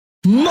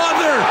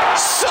Mother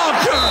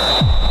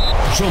Soccer.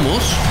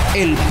 Somos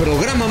el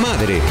programa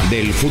madre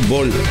del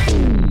fútbol.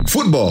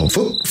 Football?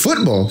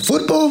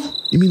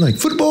 You mean like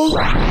football?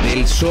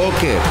 Del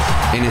soccer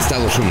en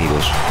Estados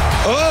Unidos.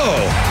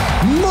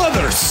 Oh,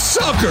 Mother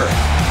Soccer.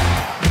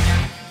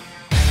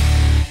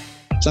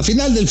 La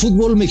final del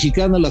fútbol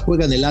mexicano la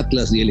juegan el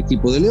Atlas y el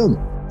equipo de León.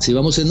 Si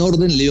vamos en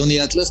orden, León y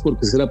Atlas,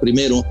 porque será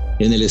primero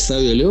en el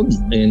Estadio de León,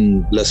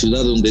 en la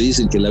ciudad donde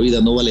dicen que la vida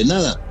no vale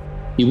nada.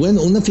 Y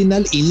bueno, una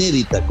final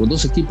inédita, con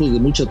dos equipos de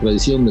mucha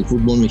tradición del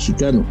fútbol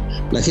mexicano.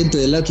 La gente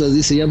del Atlas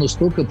dice, ya nos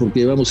toca porque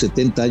llevamos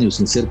 70 años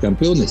sin ser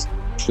campeones.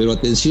 Pero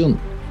atención,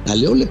 a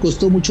León le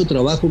costó mucho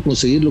trabajo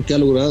conseguir lo que ha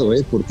logrado,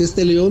 porque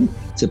este León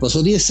se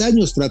pasó 10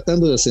 años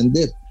tratando de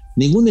ascender.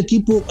 Ningún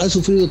equipo ha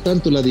sufrido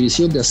tanto la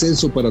división de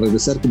ascenso para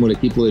regresar como el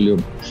equipo de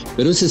León,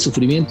 pero ese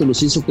sufrimiento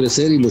los hizo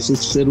crecer y los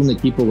hizo ser un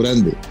equipo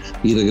grande,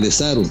 y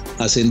regresaron,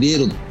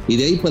 ascendieron, y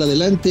de ahí para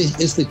adelante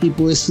este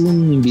equipo es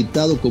un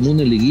invitado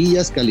común en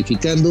liguillas,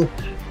 calificando.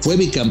 Fue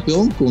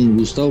bicampeón con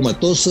Gustavo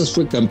Matosas,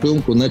 fue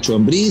campeón con Nacho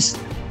Ambriz,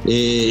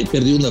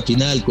 perdió una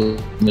final con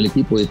el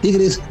equipo de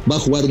Tigres, va a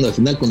jugar una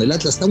final con el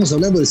Atlas. Estamos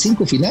hablando de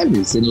 5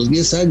 finales en los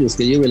 10 años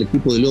que lleva el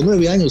equipo de León,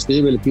 9 años que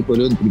lleva el equipo de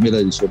León en primera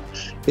división.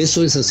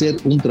 Eso es hacer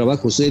un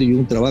trabajo serio y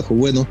un trabajo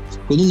bueno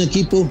con un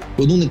equipo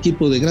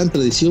de gran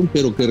tradición,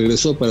 pero que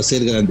regresó para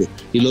ser grande.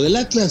 Y lo del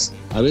Atlas,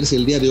 a ver si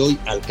el día de hoy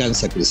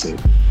alcanza a crecer.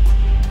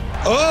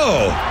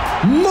 Oh,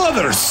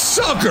 Mother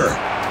Soccer.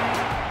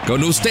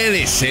 Con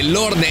ustedes, el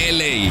Lord de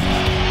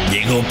LA.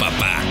 Llegó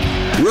papá.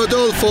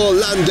 Rodolfo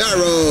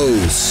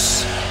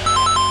Landeros.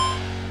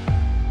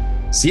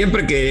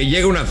 Siempre que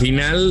llega una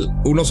final,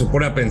 uno se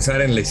pone a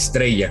pensar en la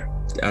estrella,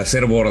 a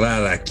ser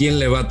bordada, quién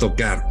le va a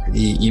tocar.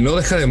 Y no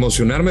deja de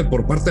emocionarme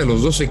por parte de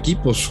los dos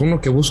equipos. Uno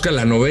que busca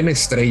la 9ª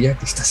estrella,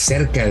 que está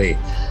cerca de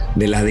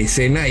la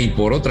decena, y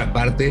por otra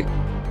parte,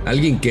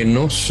 alguien que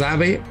no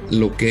sabe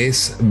lo que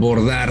es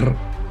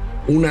bordar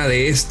una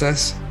de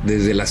estas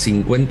desde la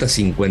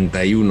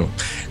 50-51.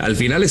 Al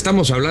final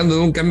estamos hablando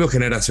de un cambio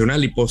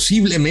generacional y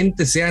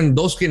posiblemente sean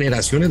 2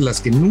 generaciones las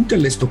que nunca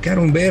les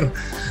tocaron ver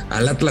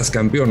al Atlas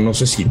campeón, no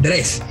sé si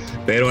 3,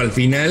 pero al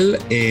final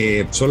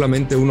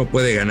solamente uno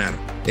puede ganar.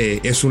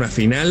 Es una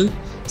final,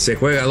 se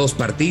juega 2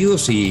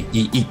 partidos y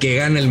que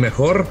gane el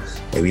mejor.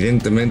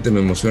 Evidentemente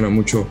me emociona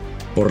mucho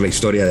por la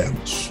historia de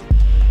ambos.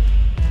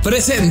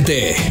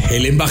 Presente,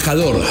 el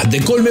embajador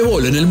de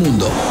Colmebol en el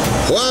mundo,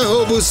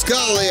 Juanjo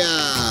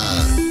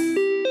Buscalia.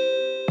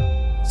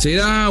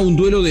 Será un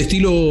duelo de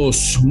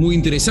estilos muy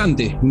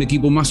interesante, un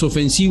equipo más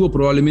ofensivo,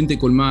 probablemente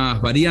con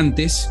más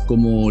variantes,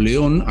 como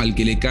León, al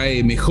que le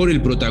cae mejor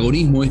el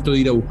protagonismo, esto de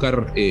ir a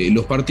buscar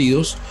los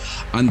partidos,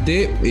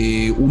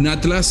 ante un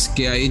Atlas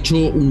que ha hecho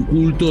un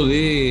culto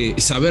de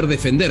saber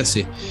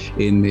defenderse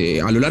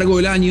a lo largo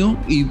del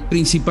año y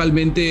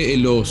principalmente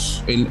en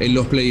los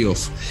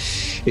playoffs.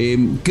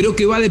 Creo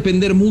que va a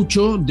depender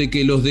mucho de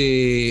que los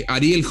de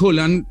Ariel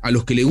Holland, a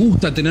los que le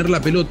gusta tener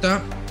la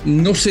pelota,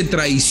 no se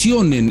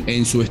traicionen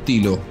en su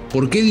estilo.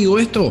 ¿Por qué digo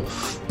esto?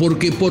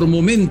 Porque por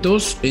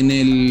momentos, en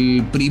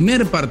el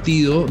primer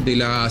partido de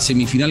la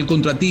semifinal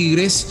contra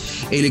Tigres,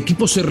 el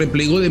equipo se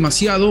replegó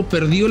demasiado,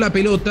 perdió la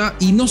pelota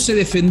y no se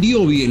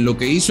defendió bien. Lo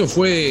que hizo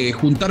fue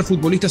juntar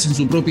futbolistas en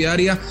su propia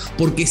área,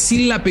 porque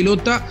sin la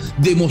pelota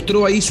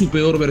demostró ahí su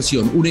peor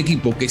versión. Un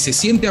equipo que se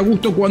siente a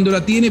gusto cuando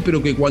la tiene,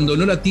 pero que cuando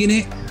no la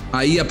tiene,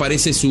 ahí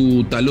aparece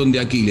su talón de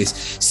Aquiles.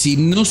 Si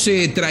no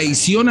se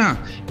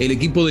traiciona, el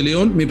equipo de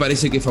León me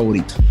parece que es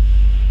favorito.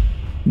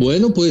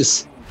 Bueno,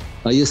 pues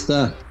ahí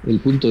está el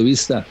punto de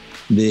vista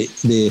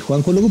de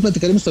Juanjo. Luego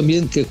platicaremos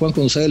también que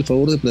Juanjo nos haga el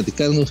favor de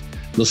platicarnos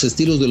los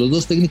estilos de los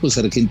dos técnicos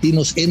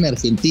argentinos en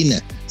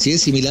Argentina, si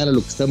es similar a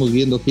lo que estamos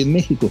viendo aquí en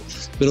México.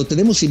 Pero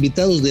tenemos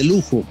invitados de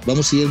lujo,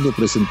 vamos yendo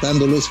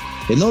presentándolos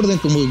en orden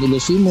como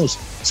los fuimos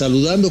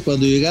saludando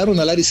cuando llegaron.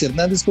 A Aris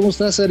Hernández. ¿Cómo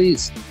estás,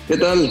 Aris? ¿Qué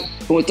tal?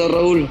 ¿Cómo estás,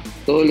 Raúl?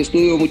 Todo el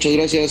estudio, muchas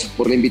gracias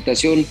por la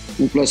invitación,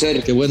 un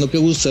placer. Qué bueno, qué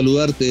gusto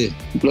saludarte.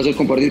 Un placer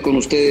compartir con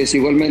ustedes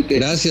igualmente.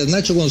 Gracias.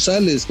 Nacho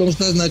González, ¿cómo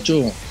estás,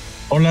 Nacho?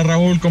 Hola,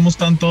 Raúl, ¿cómo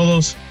están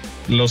todos?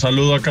 Los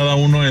saludo a cada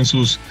uno en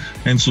sus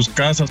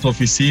casas,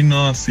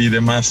 oficinas y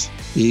demás.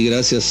 Y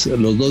gracias a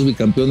los dos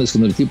bicampeones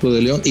con el equipo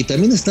de León. Y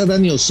también está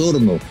Dani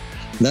Osorno.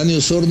 Dani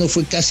Osorno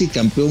fue casi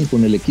campeón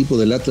con el equipo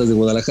del Atlas de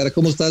Guadalajara.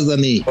 ¿Cómo estás,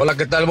 Dani? Hola,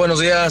 ¿qué tal?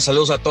 Buenos días,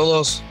 saludos a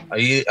todos.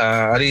 Ahí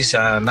a Aris,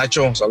 a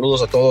Nacho,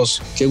 saludos a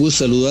todos. Qué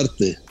gusto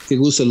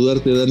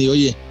saludarte, Dani.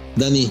 Oye,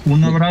 Dani.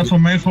 Un abrazo,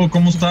 Mejo,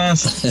 ¿cómo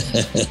estás?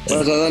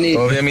 Hola, Dani.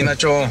 Todo bien, mi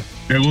Nacho.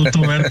 Qué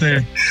gusto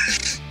verte.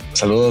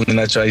 Saludos, mi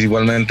Nacho,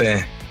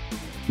 igualmente.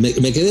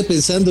 Me quedé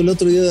pensando el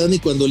otro día, Dani,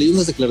 cuando leí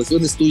unas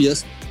declaraciones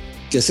tuyas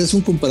que hacías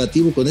un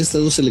comparativo con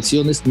estas dos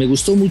selecciones. Me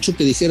gustó mucho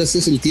que dijeras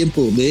es el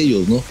tiempo de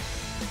ellos, ¿no?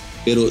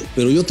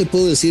 Pero yo te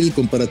puedo decir el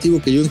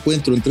comparativo que yo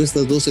encuentro entre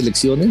estas dos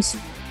selecciones.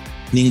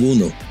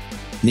 Ninguno.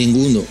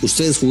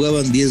 Ustedes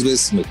jugaban 10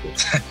 veces mejor.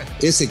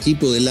 Ese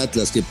equipo del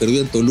Atlas que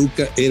perdió en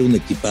Toluca era un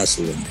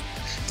equipazo, Dani.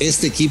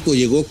 Este equipo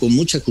llegó con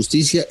mucha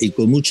justicia y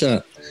con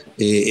mucha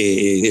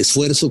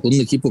esfuerzo, con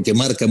un equipo que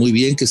marca muy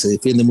bien, que se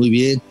defiende muy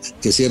bien,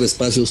 que cierra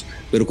espacios,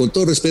 pero con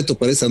todo respeto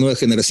para esta nueva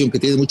generación que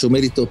tiene mucho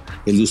mérito,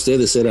 el de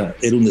ustedes era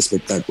un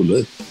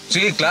espectáculo.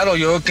 Sí, claro,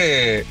 yo creo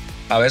que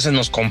a veces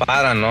nos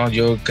comparan, ¿no?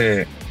 Yo creo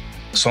que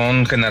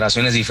son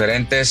generaciones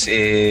diferentes.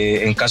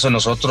 En caso de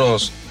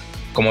nosotros,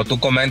 como tú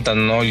comentas,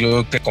 ¿no?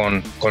 Yo creo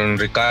que con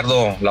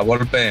Ricardo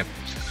Lavolpe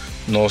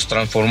nos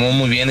transformó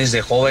muy bien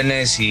desde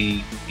jóvenes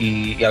y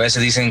a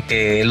veces dicen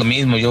que es lo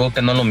mismo. Yo creo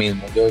que no es lo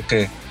mismo. Yo creo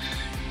que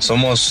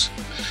somos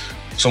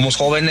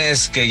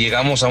jóvenes que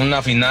llegamos a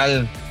una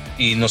final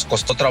y nos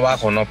costó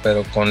trabajo, ¿no?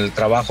 Pero con el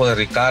trabajo de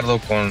Ricardo,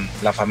 con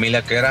la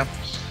familia que era,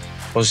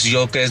 pues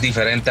yo creo que es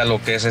diferente a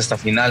lo que es esta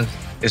final.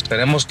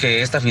 Esperemos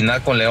que esta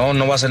final con León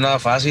no va a ser nada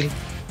fácil.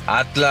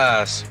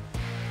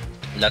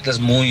 El Atlas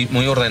muy,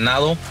 muy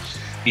ordenado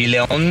y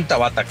León te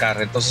va a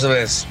atacar,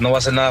 entonces no va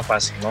a ser nada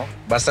fácil, ¿no?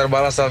 Va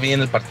a estar bien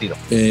el partido.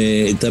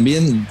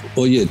 También,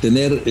 oye,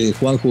 tener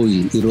Juanjo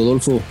y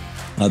Rodolfo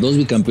a dos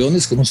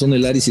bicampeones como son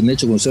el Aris y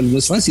Nacho González no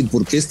es fácil,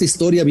 porque esta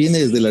historia viene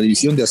desde la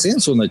división de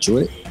ascenso, Nacho,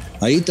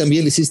 Ahí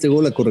también le hiciste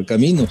gol a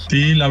Correcaminos.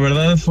 Sí, la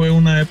verdad fue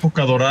una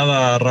época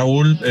dorada,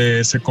 Raúl.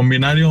 Se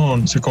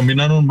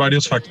combinaron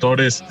varios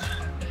factores.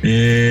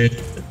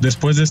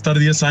 Después de estar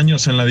 10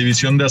 años en la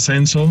división de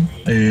ascenso,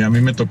 a mí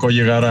me tocó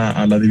llegar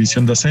a la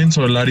división de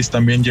ascenso. El Aris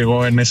también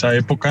llegó en esa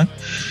época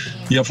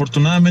y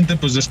afortunadamente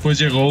pues después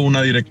llegó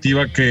una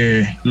directiva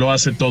que lo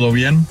hace todo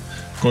bien,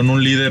 con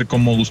un líder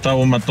como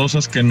Gustavo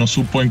Matosas que nos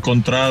supo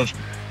encontrar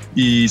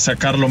y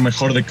sacar lo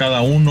mejor de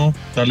cada uno.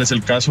 Tal es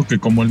el caso que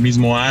como el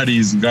mismo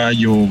Aris,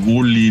 Gallo,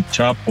 Gulli,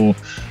 Chapo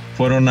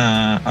fueron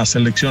a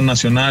selección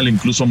nacional,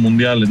 incluso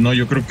mundiales, ¿no?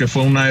 Yo creo que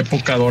fue una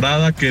época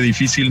dorada que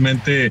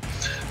difícilmente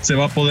se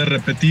va a poder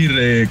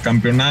repetir,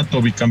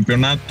 campeonato,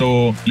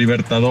 bicampeonato,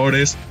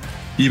 Libertadores,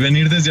 y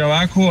venir desde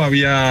abajo.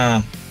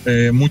 Había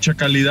mucha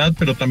calidad,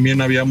 pero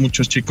también había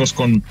muchos chicos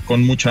con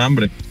mucha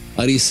hambre.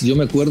 Aris, yo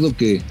me acuerdo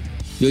que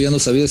yo ya no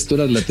sabía si tú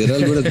eras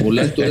lateral, no eras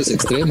volante, tú eras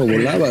extremo,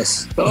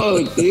 volabas.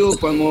 No, te digo,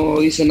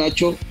 como dice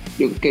Nacho,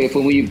 yo creo que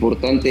fue muy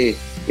importante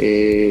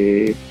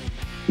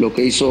lo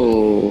que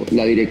hizo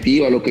la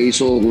directiva, lo que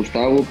hizo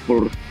Gustavo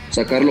por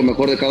sacar lo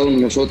mejor de cada uno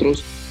de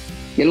nosotros.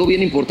 Y algo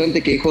bien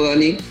importante que dijo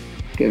Dani,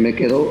 que me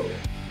quedó,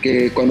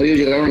 que cuando ellos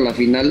llegaron a la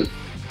final,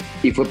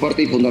 y fue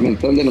parte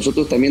fundamental de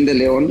nosotros también de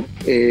León,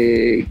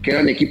 que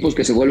eran equipos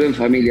que se vuelven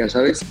familia,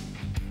 ¿sabes?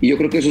 Y yo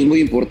creo que eso es muy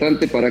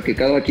importante para que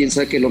cada quien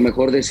saque lo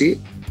mejor de sí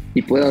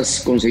y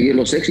puedas conseguir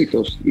los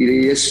éxitos.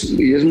 Y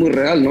es muy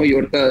real, ¿no? Y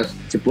ahorita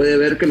se puede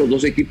ver que los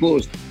dos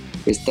equipos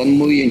están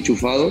muy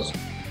enchufados.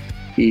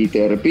 Y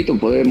te repito,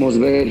 esperemos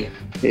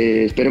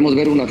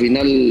ver una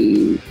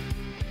final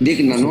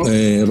digna, ¿no?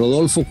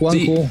 Rodolfo,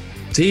 Juanjo.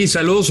 Sí,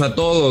 saludos a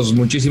todos.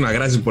 Muchísimas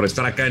gracias por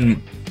estar acá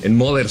en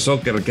Mother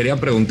Soccer. Quería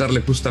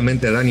preguntarle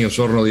justamente a Dani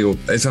Osorno,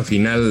 esa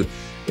final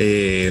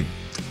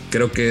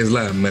creo que es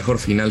la mejor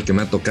final que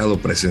me ha tocado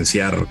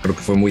presenciar. Creo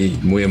que fue muy,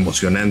 muy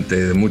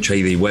emocionante, de mucha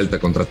ida y vuelta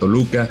contra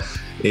Toluca.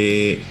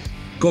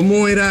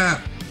 ¿Cómo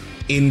era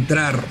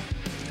entrar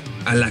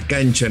a la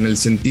cancha en el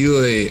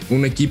sentido de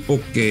un equipo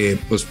que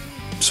pues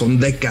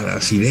son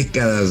décadas y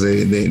décadas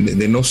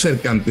de no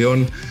ser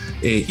campeón,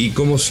 y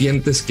cómo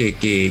sientes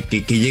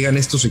que llegan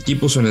estos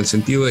equipos en el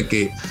sentido de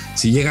que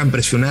si llegan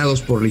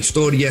presionados por la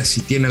historia,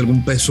 si tiene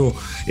algún peso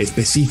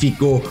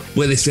específico,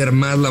 puede ser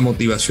más la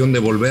motivación de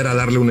volver a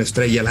darle una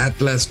estrella al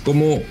Atlas?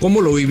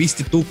 ¿Cómo lo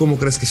viviste tú? ¿Cómo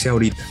crees que sea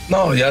ahorita?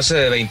 No, ya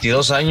hace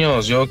 22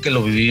 años yo creo que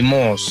lo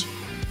vivimos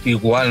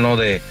igual, ¿no?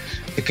 De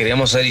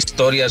queríamos hacer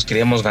historias,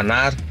 queríamos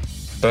ganar,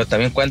 pero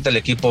también cuenta el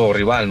equipo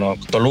rival, ¿no?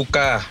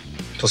 Toluca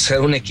pues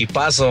era un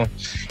equipazo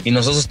y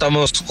nosotros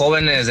estamos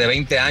jóvenes de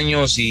 20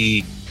 años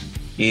y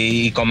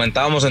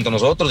comentábamos entre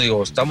nosotros,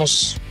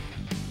 estamos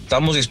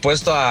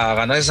dispuestos a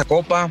ganar esa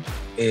copa,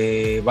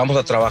 vamos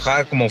a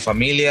trabajar como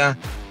familia,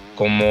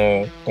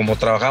 como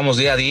trabajamos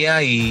día a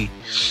día y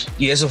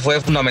eso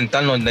fue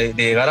fundamental, ¿no? de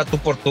llegar a tú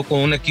por tú con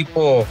un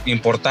equipo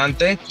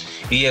importante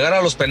y llegar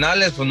a los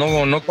penales, pues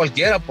no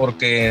cualquiera,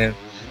 porque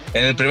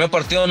en el primer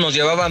partido nos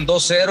llevaban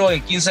 2-0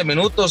 en 15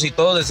 minutos y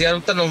todos decían,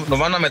 ahorita nos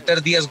van a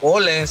meter 10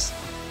 goles.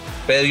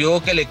 Pero yo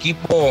creo que el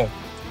equipo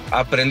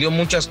aprendió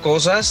muchas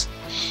cosas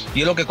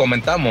y es lo que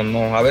comentamos,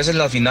 ¿no? A veces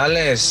las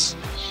finales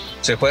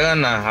se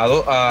juegan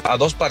a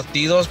dos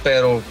partidos,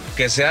 pero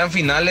que sean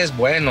finales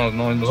buenos,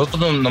 ¿no?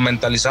 Nosotros nos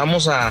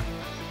mentalizamos a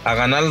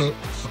ganar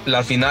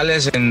las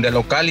finales de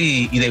local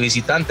y de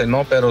visitante,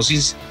 ¿no? Pero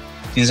sí,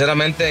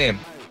 sinceramente,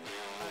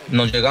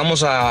 nos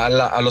llegamos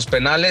a los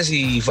penales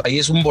y ahí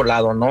es un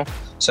volado, ¿no?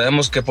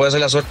 Sabemos que puede ser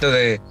la suerte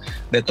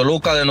de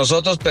Toluca, de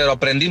nosotros, pero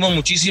aprendimos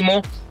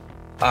muchísimo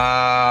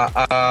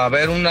a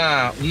ver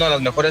una de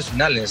las mejores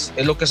finales.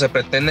 Es lo que se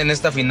pretende en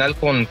esta final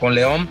con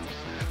León.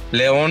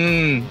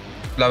 León,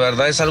 la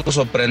verdad es algo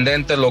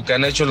sorprendente lo que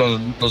han hecho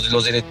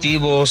los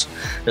directivos,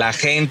 la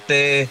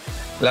gente.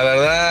 La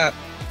verdad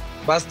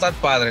va a estar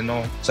padre,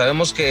 ¿no?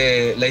 Sabemos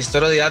que la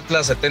historia de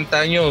Atlas, 70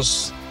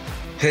 años,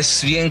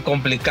 es bien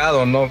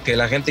complicado, ¿no? Que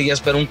la gente ya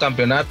espera un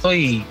campeonato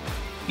y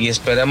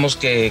esperamos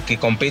que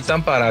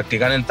compitan para que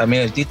ganen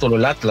también el título,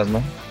 el Atlas,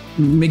 ¿no?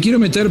 Me quiero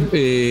meter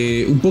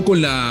un poco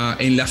en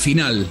la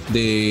final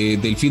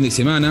del fin de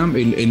semana,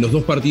 en los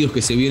dos partidos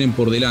que se vienen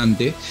por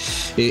delante,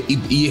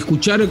 y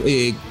escuchar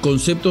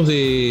conceptos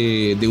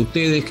de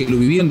ustedes que lo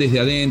vivían desde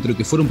adentro y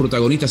que fueron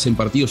protagonistas en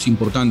partidos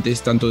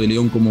importantes, tanto de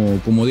León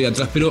como de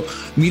Atlas, pero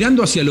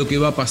mirando hacia lo que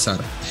va a pasar.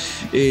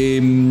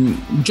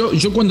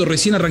 Yo cuando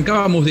recién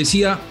arrancábamos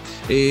decía...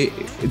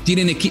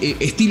 tienen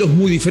estilos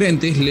muy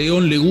diferentes.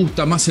 León le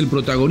gusta más el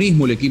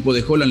protagonismo, el equipo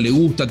de Holland le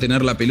gusta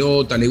tener la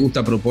pelota, le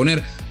gusta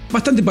proponer,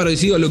 bastante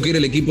parecido a lo que era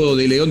el equipo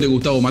de León de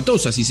Gustavo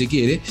Matosas, si se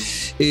quiere,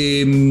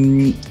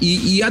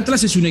 y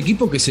Atlas es un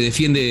equipo que se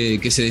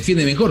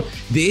defiende mejor.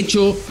 De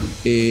hecho,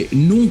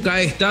 nunca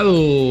ha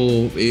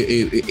estado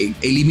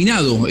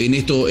eliminado en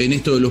esto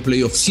de los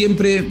playoffs.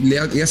 Siempre le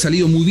ha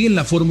salido muy bien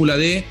la fórmula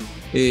de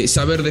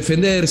saber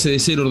defenderse, de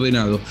ser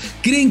ordenado.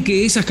 ¿Creen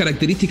que esas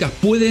características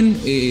pueden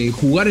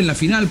jugar en la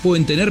final,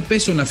 pueden tener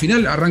peso en la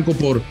final? Arranco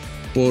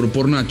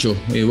por Nacho,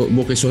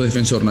 vos que sos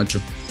defensor,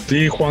 Nacho.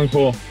 Sí,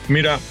 Juanjo,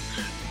 mira,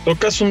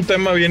 tocas un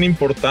tema bien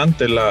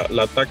importante,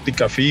 la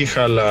táctica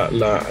fija,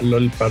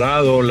 el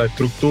parado, la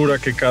estructura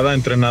que cada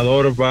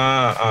entrenador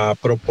va a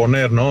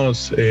proponer, ¿no?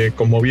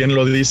 Como bien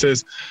lo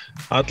dices,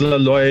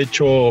 Atlas lo ha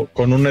hecho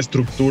con una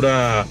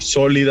estructura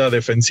sólida,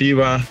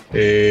 defensiva,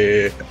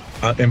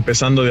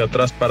 empezando de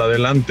atrás para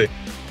adelante.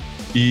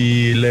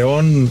 Y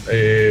León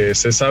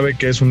se sabe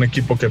que es un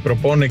equipo que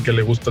propone, que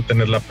le gusta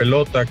tener la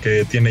pelota,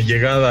 que tiene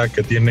llegada,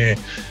 que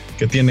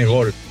tiene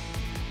gol.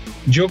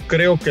 Yo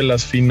creo que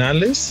las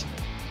finales,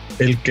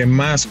 el que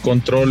más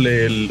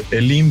controle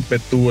el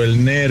ímpetu,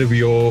 el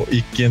nervio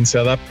y quien se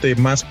adapte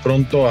más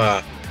pronto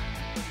a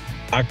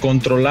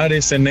controlar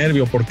ese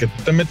nervio, porque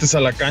tú te metes a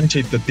la cancha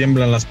y te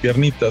tiemblan las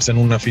piernitas en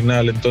una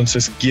final.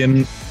 Entonces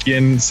quien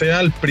sea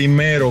el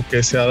primero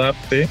que se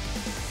adapte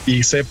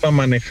y sepa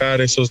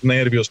manejar esos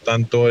nervios,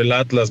 tanto el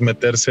Atlas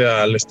meterse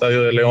al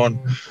Estadio de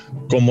León,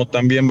 como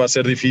también va a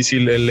ser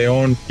difícil el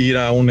León ir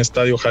a un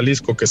Estadio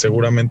Jalisco que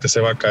seguramente se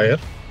va a caer.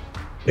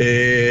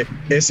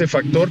 Ese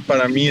factor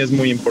para mí es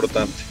muy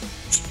importante.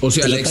 O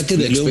sea, la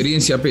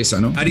experiencia pesa,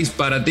 ¿no? Aris,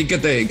 para ti, ¿qué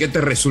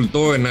te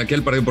resultó en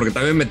aquel partido? Porque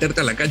también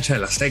meterte a la cancha de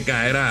la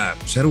Azteca era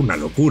una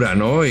locura,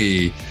 ¿no?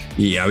 Y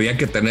había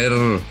que tener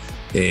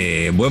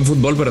buen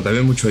fútbol, pero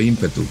también mucho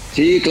ímpetu.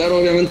 Sí, claro,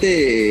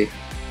 obviamente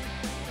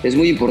es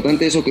muy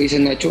importante eso que dice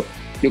Nacho.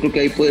 Yo creo que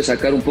ahí puede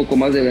sacar un poco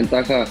más de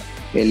ventaja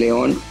el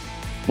León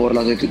por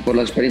las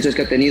experiencias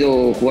que ha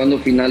tenido jugando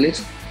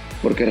finales,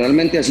 porque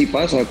realmente así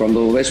pasa,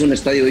 cuando ves un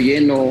estadio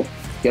lleno,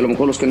 y a lo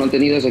mejor los que no han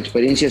tenido esa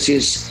experiencia, sí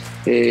es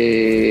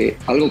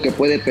algo que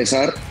puede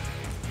pesar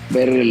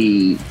ver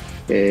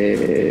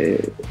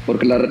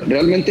porque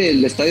realmente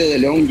el estadio de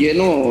León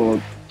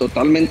lleno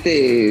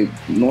totalmente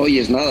no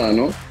oyes nada,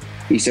 ¿no?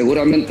 Y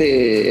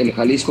seguramente el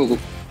Jalisco,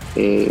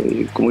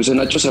 como dice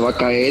Nacho, se va a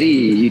caer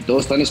y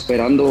todos están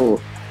esperando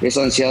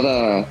ese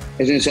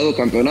ansiado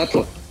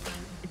campeonato.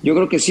 Yo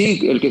creo que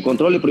sí, el que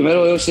controle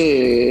primero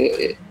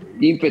ese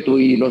ímpetu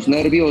y los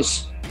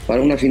nervios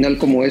para una final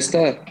como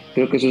esta,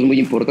 creo que eso es muy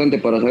importante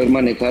para saber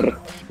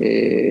manejar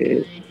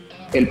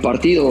el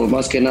partido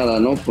más que nada,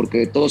 ¿no?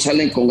 Porque todos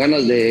salen con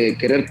ganas de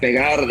querer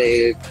pegar,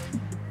 de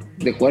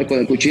jugar con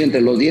el cuchillo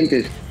entre los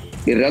dientes,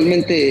 y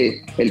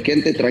realmente el que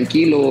entre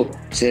tranquilo,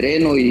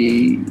 sereno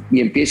y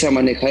empiece a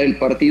manejar el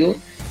partido,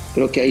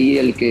 creo que ahí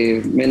el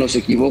que menos se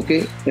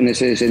equivoque en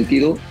ese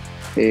sentido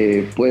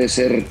puede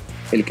ser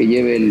el que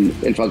lleve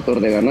el factor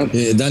de ganar.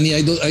 Dani,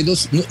 hay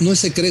dos no es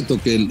secreto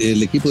que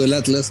el equipo del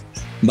Atlas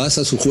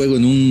basa su juego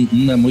en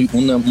una muy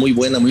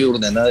buena, muy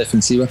ordenada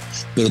defensiva,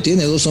 pero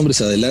tiene dos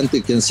hombres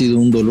adelante que han sido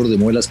un dolor de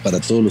muelas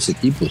para todos los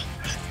equipos.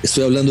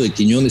 Estoy hablando de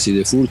Quiñones y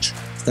de Furch.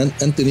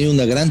 Han tenido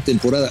una gran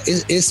temporada.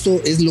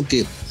 Esto es lo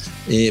que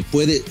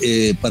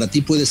para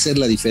ti puede ser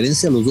la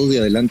diferencia, los dos de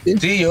adelante.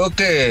 Sí, yo creo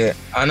que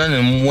andan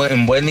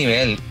en buen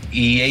nivel,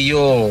 y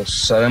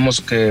ellos sabemos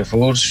que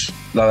Furch,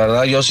 la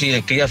verdad, yo si en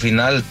aquella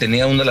final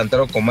tenía un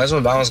delantero como eso,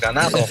 lo habíamos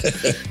ganado,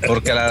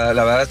 porque la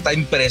verdad está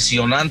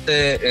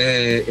impresionante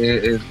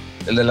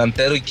el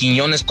delantero, y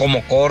Quiñones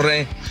cómo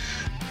corre,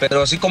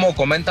 pero así como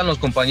comentan los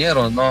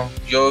compañeros, ¿no?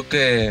 Yo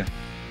creo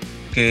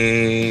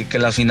que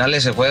las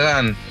finales se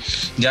juegan,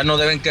 ya no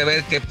deben que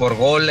ver que por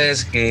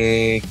goles,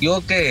 que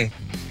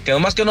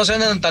nomás que no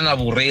sean tan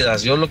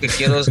aburridas. Yo lo que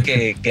quiero es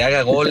que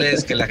haga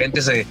goles, que la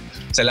gente se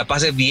la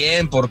pase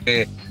bien,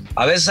 porque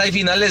a veces hay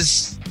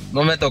finales.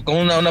 No me tocó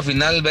una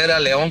final ver a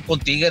León con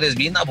Tigres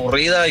bien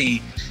aburrida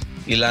y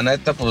la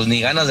neta pues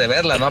ni ganas de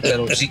verla, ¿no?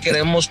 Pero sí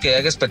queremos que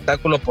haga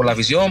espectáculo por la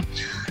afición.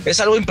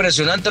 Es algo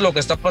impresionante lo que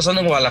está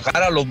pasando en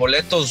Guadalajara. Los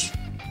boletos,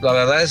 la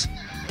verdad es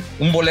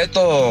un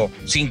boleto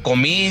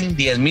 5,000,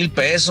 10,000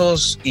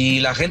 pesos,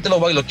 y la gente lo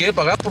quiere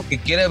pagar porque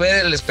quiere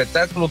ver el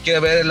espectáculo, quiere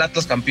ver el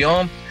Atlas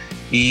campeón,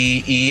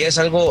 y es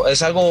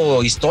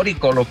algo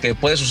histórico lo que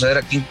puede suceder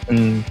aquí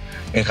en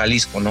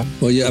Jalisco, ¿no?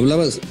 Oye,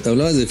 hablabas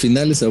de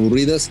finales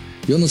aburridas.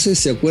 Yo no sé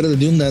si se acuerdan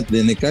de una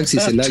de Necaxa y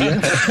Celaya.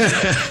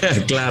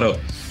 Claro.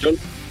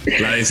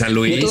 La de San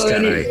Luis,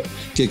 caray.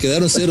 Que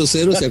quedaron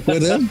 0-0, ¿se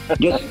acuerdan?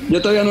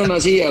 Yo todavía no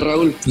nacía,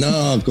 Raúl.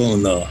 No, ¿cómo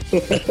no?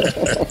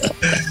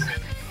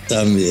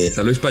 También.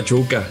 San Luis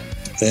Pachuca.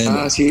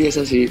 Sí, es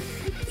así.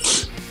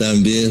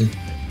 También.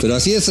 Pero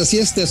así es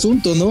este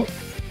asunto, ¿no?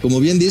 Como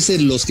bien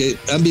dicen los que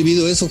han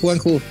vivido eso,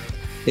 Juanjo,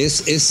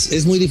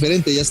 es muy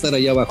diferente ya estar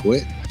allá abajo,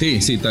 ¿eh?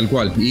 Sí, tal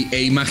cual.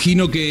 E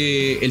imagino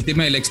que el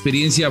tema de la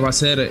experiencia va a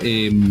ser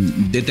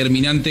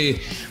determinante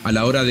a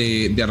la hora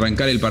de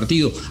arrancar el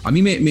partido. A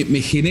mí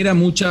me genera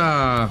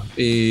mucha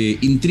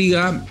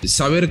intriga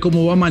saber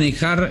cómo va a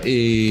manejar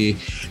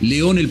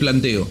León el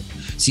planteo.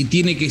 Si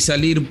tiene que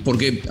salir,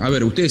 porque, a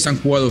ver, ustedes han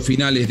jugado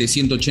finales de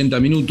 180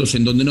 minutos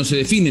en donde no se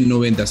definen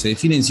 90, se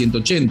definen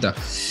 180.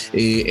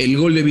 El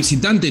gol de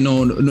visitante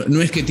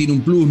no es que tiene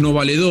un plus, no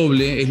vale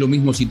doble, es lo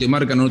mismo si te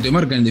marcan o no te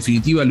marcan. En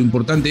definitiva, lo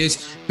importante es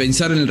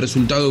pensar en el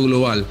resultado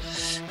global.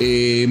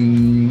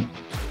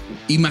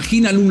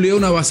 ¿Imaginan un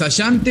León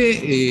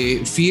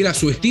avasallante, fiel a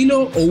su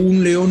estilo, o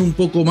un León un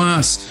poco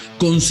más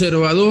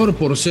conservador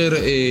por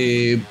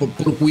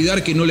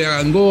cuidar que no le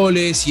hagan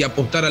goles y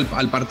apostar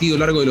al partido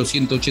largo de los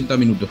 180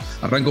 minutos?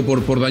 Arranco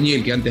por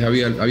Daniel, que antes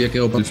había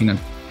quedado para el final.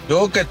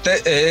 Yo creo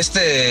que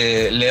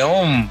este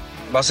León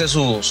va a ser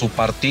su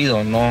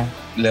partido, ¿no?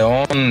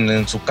 León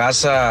en su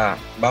casa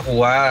va a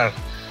jugar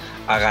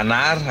a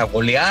ganar, a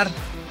golear,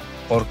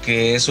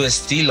 porque es su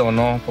estilo,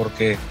 ¿no?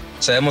 Porque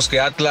sabemos que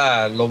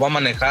Atlas lo va a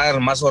manejar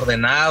más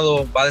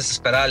ordenado, va a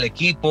desesperar al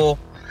equipo.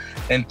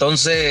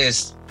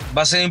 Entonces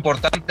va a ser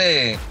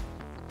importante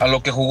a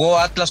lo que jugó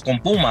Atlas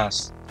con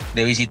Pumas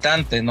de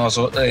visitante, ¿no?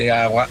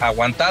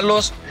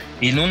 Aguantarlos,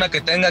 y en una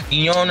que tenga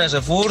Quiñones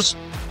de Furs,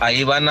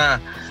 ahí van a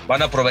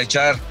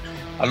aprovechar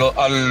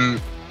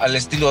al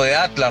estilo de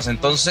Atlas.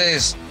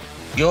 Entonces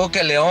yo creo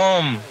que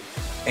León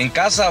en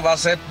casa va a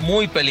ser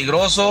muy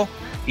peligroso,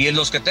 y en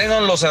los que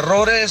tengan los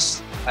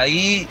errores,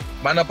 ahí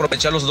van a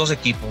aprovechar los dos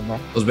equipos, ¿no?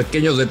 Los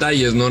pequeños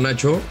detalles, ¿no,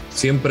 Nacho?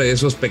 Siempre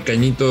esos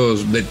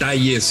pequeñitos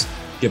detalles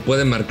que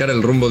pueden marcar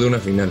el rumbo de una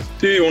final.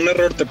 Sí, un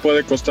error te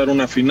puede costar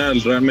una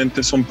final.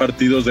 Realmente son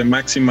partidos de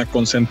máxima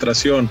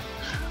concentración.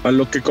 A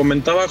lo que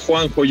comentaba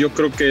Juanjo, yo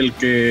creo que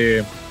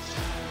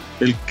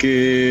el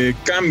que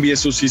cambie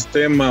su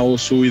sistema o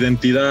su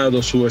identidad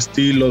o su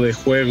estilo de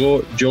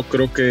juego, yo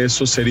creo que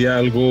eso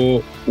sería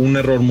un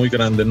error muy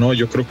grande, ¿no?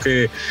 Yo creo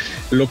que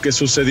lo que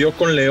sucedió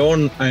con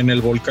León en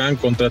el Volcán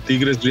contra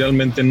Tigres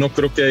realmente no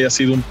creo que haya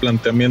sido un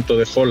planteamiento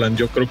de Holland.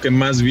 Yo creo que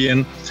más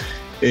bien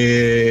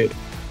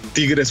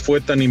Tigres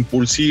fue tan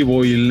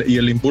impulsivo y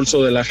el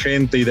impulso de la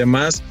gente y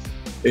demás,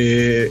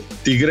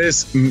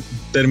 Tigres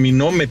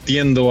terminó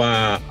metiendo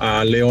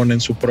a León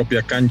en su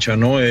propia cancha,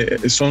 ¿no?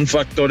 Son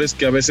factores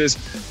que a veces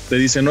te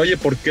dicen, oye,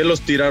 ¿por qué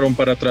los tiraron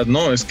para atrás?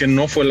 No, es que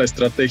no fue la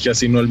estrategia,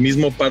 sino el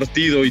mismo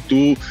partido, y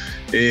tú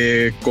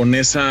con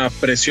esa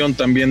presión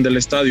también del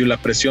estadio y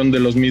la presión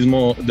del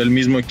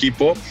mismo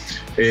equipo,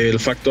 el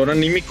factor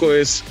anímico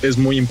es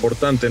muy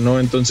importante, ¿no?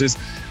 Entonces,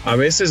 a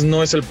veces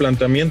no es el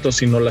planteamiento,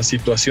 sino las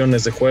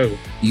situaciones de juego.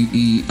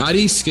 Y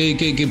Aris,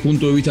 ¿qué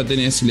punto de vista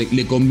tenés?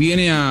 ¿Le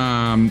conviene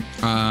a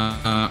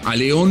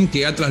León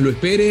que Atlas lo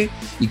espere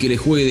y que le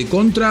juegue de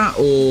contra?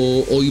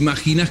 ¿O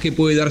imaginás que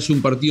puede darse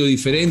un partido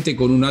diferente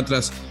con un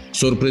Atlas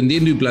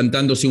sorprendiendo y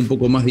plantándose un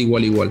poco más de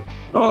igual a igual?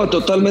 No,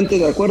 totalmente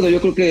de acuerdo. Yo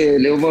creo que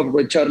León va a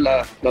aprovechar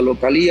la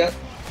localía.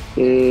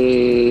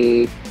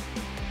 Tiene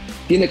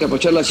que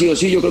aprovecharla sí o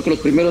sí. Yo creo que los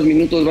primeros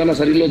minutos van a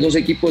salir los dos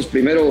equipos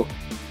primero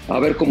a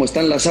ver cómo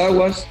están las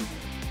aguas,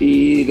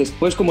 y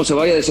después cómo se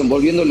vaya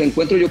desenvolviendo el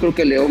encuentro. Yo creo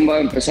que León va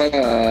a empezar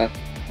a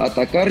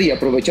atacar y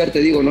aprovechar, te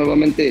digo,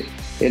 nuevamente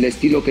el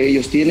estilo que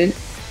ellos tienen,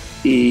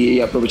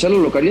 y aprovechar la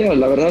localidad.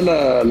 La verdad,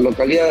 la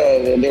localidad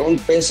de León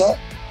pesa,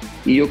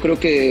 y yo creo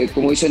que,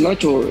 como dice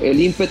Nacho,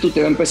 el ímpetu te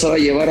va a empezar a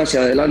llevar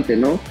hacia adelante,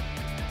 ¿no?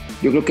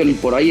 Yo creo que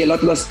por ahí el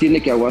Atlas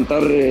tiene que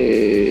aguantar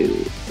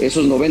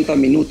esos 90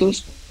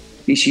 minutos,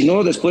 y si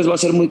no, después va a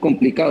ser muy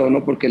complicado,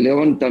 ¿no? Porque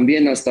León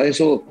también hasta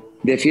eso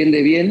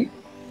defiende bien,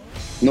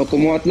 no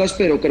como Atlas,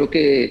 pero creo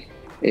que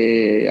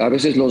a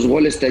veces los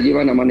goles te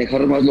llevan a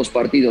manejar más los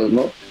partidos,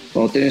 ¿no?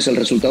 Cuando tienes el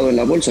resultado en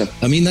la bolsa.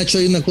 A mí, Nacho,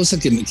 hay una cosa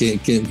que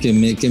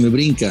me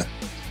brinca,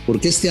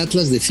 porque este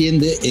Atlas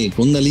defiende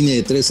con una línea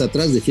de 3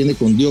 atrás, defiende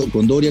con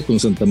Doria, con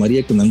Santa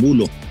María, con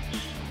Angulo,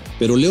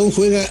 pero León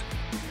juega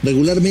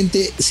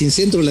regularmente sin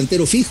centro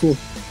delantero fijo.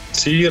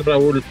 Sí,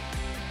 Raúl.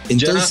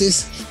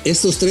 Entonces,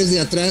 estos 3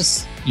 de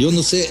atrás, yo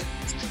no sé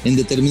en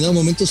determinado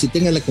momento si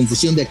tenga la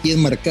confusión de a quién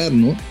marcar,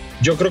 ¿no?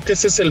 Yo creo que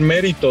ese es el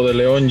mérito de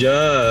León.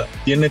 Ya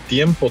tiene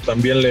tiempo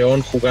también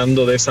León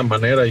jugando de esa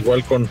manera,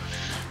 igual con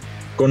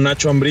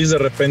Nacho Ambriz. De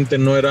repente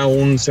no era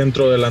un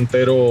centro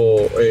delantero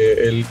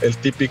el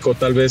típico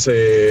tal vez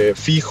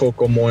fijo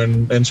como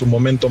en su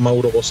momento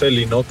Mauro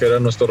Boselli, ¿no? Que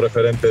era nuestro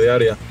referente de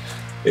área.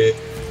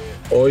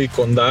 Hoy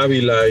con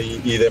Dávila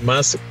y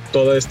demás,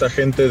 toda esta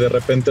gente, de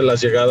repente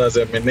las llegadas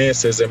de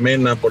Meneses, de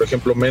Mena, por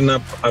ejemplo,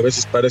 Mena a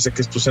veces parece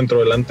que es tu centro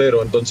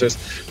delantero, entonces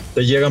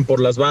te llegan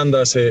por las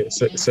bandas,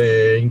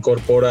 se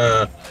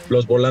incorpora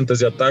los volantes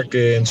de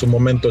ataque, en su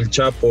momento el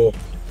Chapo,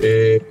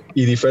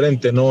 y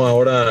diferente, ¿no?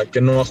 Ahora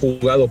que no ha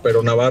jugado,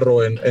 pero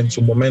Navarro en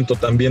su momento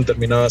también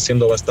terminaba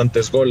haciendo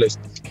bastantes goles.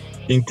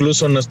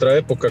 incluso en nuestra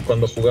época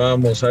cuando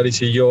jugábamos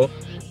Aris y yo,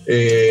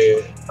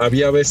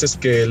 había veces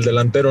que el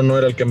delantero no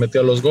era el que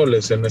metía los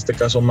goles, en este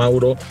caso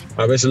Mauro,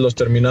 a veces los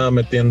terminaba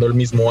metiendo el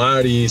mismo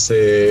Aris,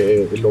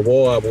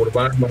 Loboa,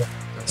 Burbano.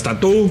 Hasta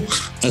tú.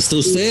 Hasta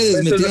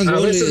ustedes metían goles. A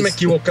veces me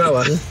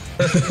equivocaba.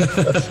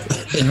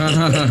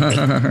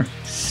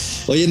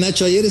 Oye,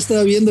 Nacho, ayer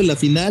estaba viendo la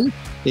final,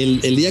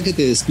 el día que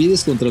te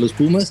despides contra los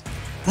Pumas,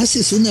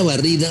 haces una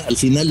barrida al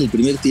final del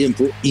primer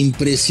tiempo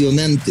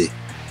impresionante,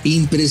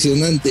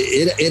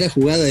 era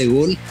jugada de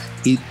gol,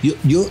 y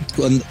yo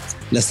cuando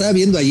la estaba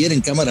viendo ayer en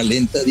cámara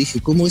lenta,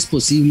 dije, ¿cómo es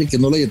posible que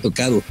no lo haya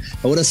tocado?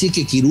 Ahora sí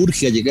que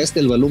quirúrgica, llegaste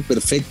al balón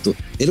perfecto.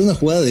 Era una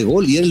jugada de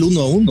gol y era el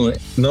 1-1, ¿eh?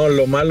 No,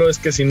 lo malo es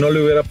que si no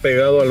le hubiera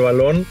pegado al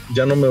balón,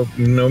 ya no me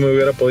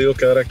hubiera podido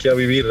quedar aquí a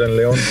vivir en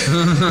León.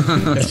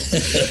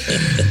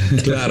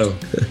 Claro.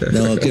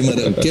 No, qué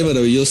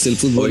maravilloso el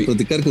fútbol.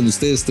 Platicar con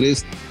ustedes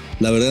tres,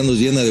 la verdad nos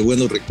llena de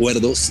buenos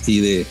recuerdos y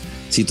de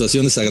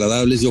situaciones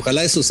agradables, y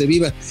ojalá eso se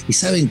viva. Y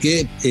 ¿saben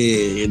qué,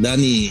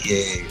 Dani,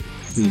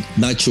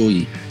 Nacho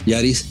y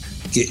Aris?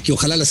 Que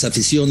ojalá las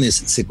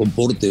aficiones se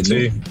comporten, ¿no?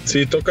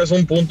 Sí, tocas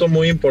un punto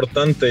muy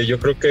importante. Yo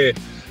creo que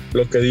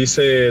lo que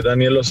dice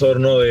Daniel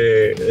Osorno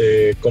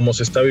de cómo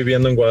se está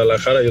viviendo en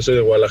Guadalajara, yo soy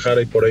de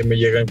Guadalajara y por ahí me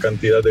llegan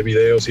cantidad de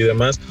videos y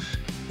demás.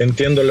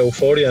 Entiendo la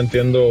euforia,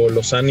 entiendo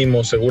los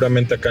ánimos,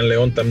 seguramente acá en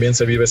León también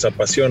se vive esa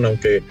pasión,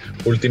 aunque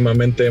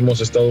últimamente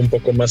hemos estado un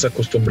poco más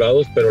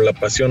acostumbrados, pero la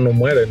pasión no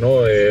muere,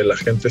 ¿no? La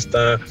gente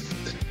está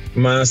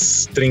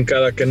más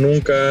trincada que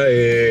nunca,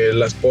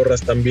 las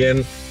porras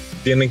también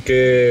tienen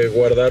que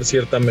guardar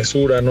cierta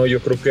mesura, ¿no? Yo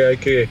creo que hay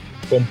que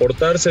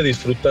comportarse,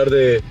 disfrutar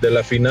de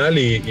la final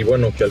y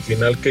bueno, que al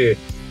final que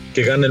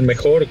gane el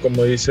mejor,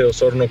 como dice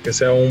Osorno, que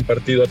sea un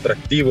partido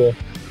atractivo.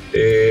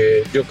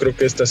 Yo creo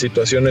que estas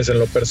situaciones, en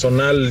lo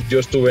personal, yo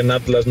estuve en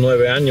Atlas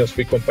 9 años,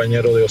 fui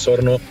compañero de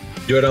Osorno,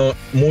 yo era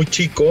muy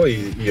chico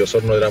y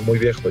Osorno era muy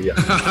viejo ya.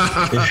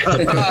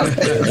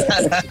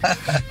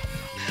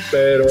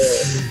 Pero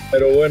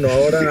bueno,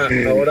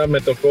 ahora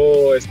me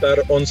tocó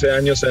estar 11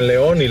 años en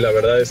León y la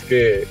verdad es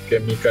que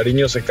mi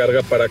cariño se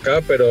carga para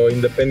acá, pero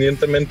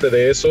independientemente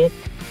de eso,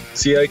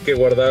 sí hay que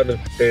guardar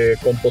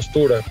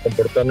compostura,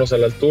 comportarnos a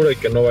la altura y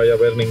que no vaya a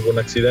haber ningún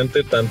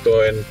accidente, tanto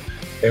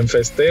en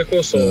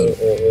festejos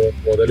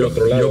o del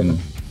otro lado.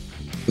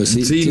 Pues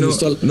sí,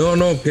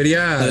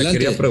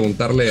 quería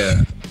preguntarle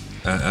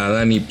a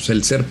Dani, pues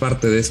el ser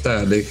parte de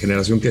esta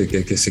generación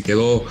que se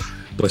quedó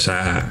pues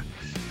a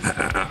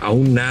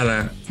un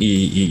nada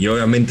y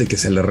obviamente que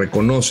se le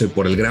reconoce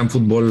por el gran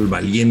fútbol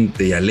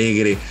valiente y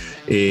alegre,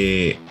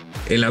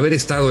 el haber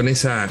estado en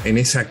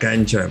esa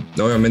cancha,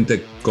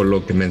 obviamente con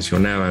lo que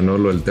mencionaba,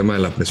 ¿no? El tema de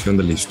la presión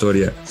de la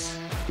historia,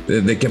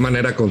 de qué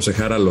manera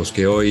aconsejar a los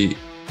que hoy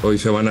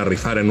se van a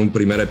rifar en un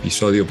primer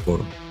episodio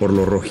por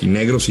los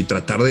rojinegros y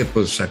tratar de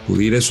pues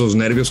sacudir esos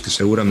nervios que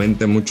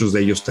seguramente muchos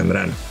de ellos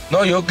tendrán.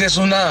 No, yo creo que es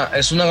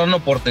una gran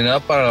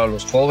oportunidad para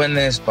los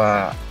jóvenes,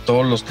 para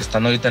todos los que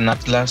están ahorita en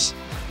Atlas.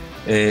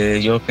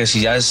 Yo creo que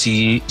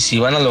si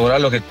van a lograr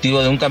el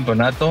objetivo de un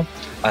campeonato,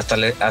 hasta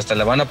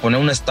le van a poner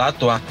una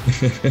estatua.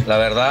 La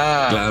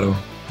verdad, claro.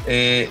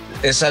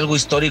 Es algo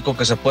histórico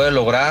que se puede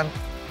lograr.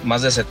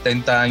 Más de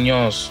 70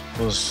 años,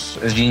 pues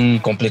es bien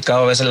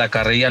complicado. A veces la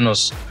carrilla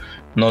nos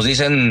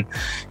dicen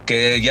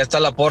que ya está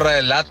la porra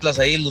del Atlas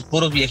ahí, los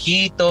puros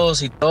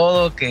viejitos y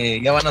todo,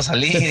 que ya van a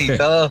salir y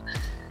todo.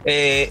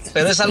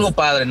 Pero es algo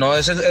padre, ¿no?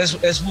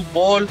 Es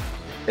fútbol.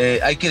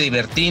 Hay que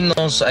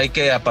divertirnos, hay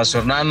que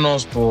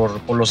apasionarnos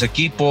por los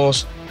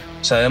equipos.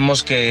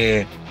 Sabemos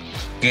que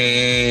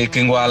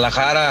en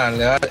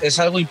Guadalajara es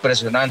algo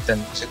impresionante.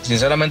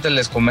 Sinceramente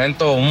les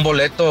comento, un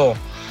boleto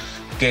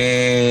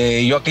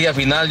que yo aquella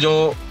final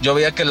yo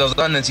veía que los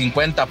daban en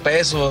 50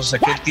 pesos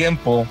aquel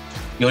tiempo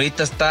y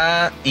ahorita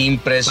está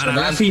impresionante.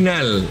 Para la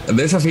final,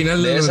 de esa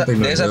final de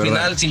esa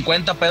final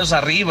 50 pesos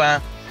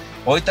arriba.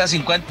 Ahorita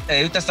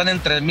están en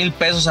 3,000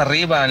 pesos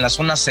arriba en la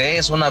zona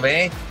C, zona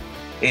B.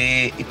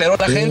 Pero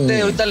la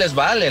gente ahorita les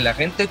vale, la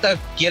gente ahorita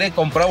quiere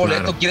comprar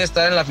boleto, claro. Quiere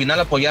estar en la final,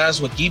 apoyar a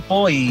su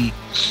equipo y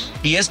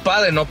es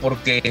padre, ¿no?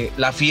 Porque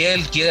la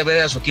fiel quiere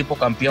ver a su equipo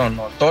campeón,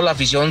 ¿no? Toda la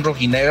afición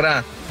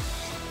rojinegra,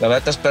 la verdad,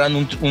 está esperando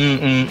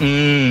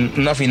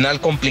una final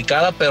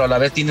complicada, pero a la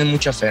vez tienen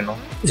mucha fe, ¿no?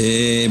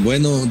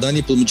 Bueno,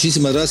 Dani, pues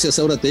muchísimas gracias.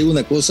 Ahora te digo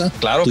una cosa.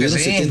 Claro que sí.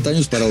 70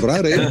 años para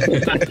ahorrar, ¿eh?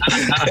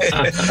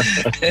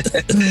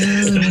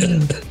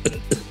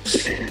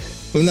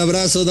 Un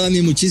abrazo,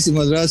 Dani,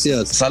 muchísimas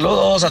gracias.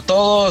 Saludos a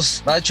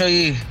todos, Nacho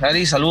y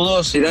Ari,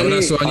 saludos. Y Dani,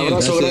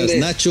 abrazo gracias,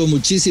 Nacho,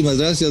 muchísimas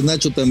gracias,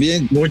 Nacho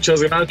también. Muchas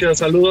gracias,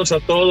 saludos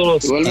a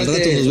todos. Igualmente, al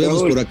rato nos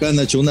vemos por acá,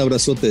 Nacho, un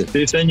abrazote.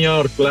 Sí,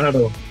 señor,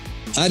 claro.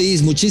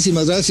 Aris,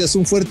 muchísimas gracias,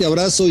 un fuerte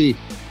abrazo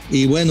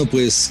y bueno,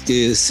 pues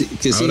que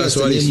sigas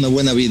teniendo una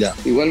buena vida.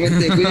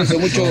 Igualmente, cuídense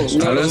mucho.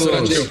 Un abrazo,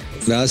 Nacho.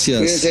 Gracias.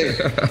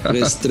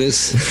 Cuídense.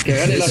 Tres que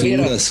gane la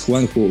fiera.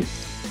 Juanjo,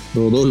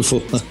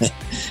 Rodolfo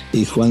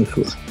y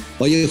Juanjo.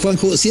 Oye,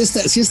 Juanjo, si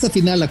esta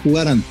final la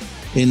jugaran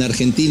en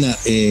Argentina,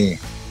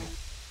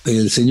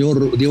 el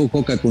señor Diego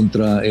Coca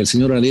contra el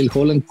señor Ariel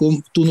Holland,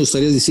 ¿tú nos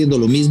estarías diciendo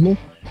lo mismo?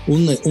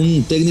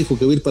 un técnico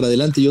que va a ir para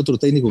adelante y otro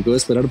técnico que va a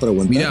esperar para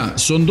aguantar. Mirá,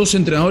 son dos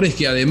entrenadores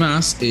que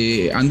además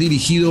han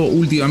dirigido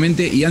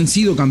últimamente y han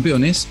sido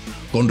campeones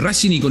con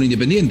Racing y con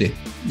Independiente,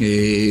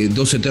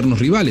 dos eternos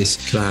rivales.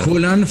 Claro.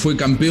 Holland fue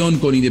campeón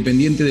con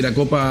Independiente de la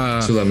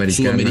Copa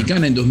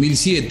Sudamericana en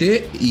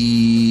 2007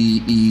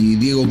 y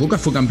Diego Coca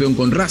fue campeón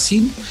con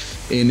Racing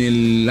en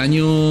el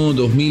año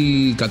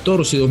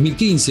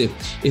 2014-2015.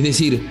 Es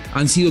decir,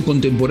 han sido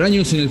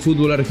contemporáneos en el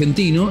fútbol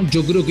argentino.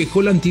 Yo creo que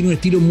Holland tiene un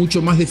estilo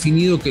mucho más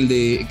definido que el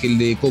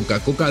de Coca.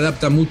 Coca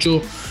adapta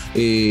mucho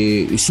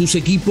sus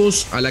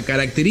equipos a la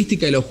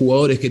característica de los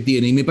jugadores que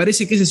tiene, y me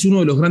parece que ese es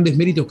uno de los grandes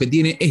méritos que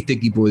tiene este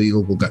equipo de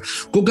Diego Coca.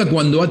 Coca,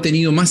 cuando ha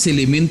tenido más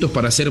elementos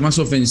para ser más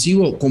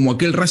ofensivo, como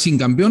aquel Racing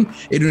campeón,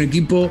 era un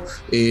equipo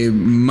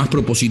más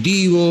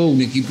propositivo,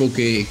 un equipo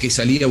que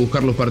salía a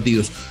buscar los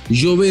partidos.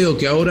 Yo veo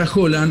que ahora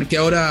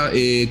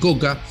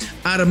Coca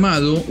ha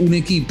armado un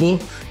equipo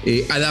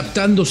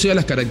adaptándose a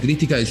las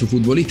características de sus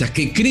futbolistas,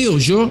 que creo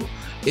yo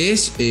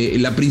es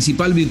la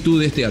principal virtud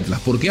de este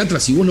Atlas, porque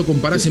Atlas, si vos lo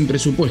comparás en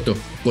presupuesto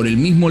con el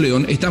mismo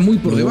León, está muy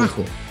por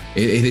debajo.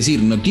 Es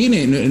decir, no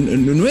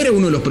era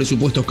uno de los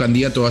presupuestos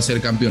candidatos a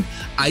ser campeón.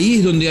 Ahí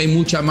es donde hay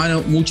mucha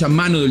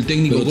mano del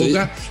técnico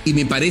Coca, y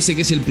me parece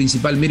que es el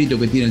principal mérito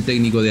que tiene el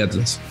técnico de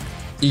Atlas.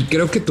 Y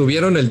creo que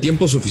tuvieron el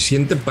tiempo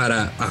suficiente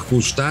para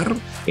ajustar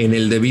en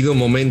el debido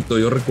momento.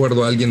 Yo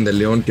recuerdo a alguien de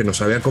León que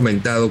nos había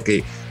comentado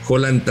que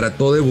Holland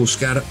trató de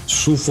buscar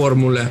su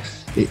fórmula,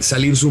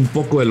 salirse un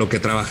poco de lo que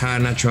trabajaba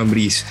Nacho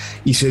Ambriz,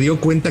 y se dio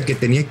cuenta que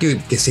tenía que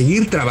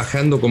seguir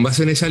trabajando con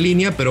base en esa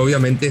línea, pero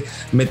obviamente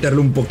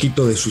meterle un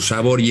poquito de su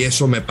sabor, y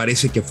eso me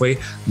parece que fue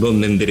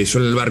donde enderezó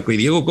el barco. Y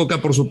Diego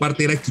Coca, por su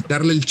parte, era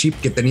quitarle el chip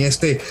que tenía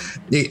este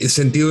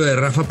sentido de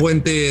Rafa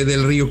Puente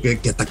del Río, que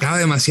atacaba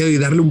demasiado, y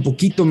darle un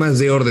poquito más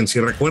de orden.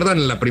 Si recuerdan,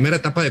 en la primera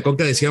etapa de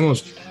Coca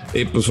decíamos,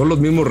 pues son los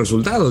mismos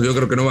resultados. Yo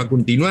creo que no va a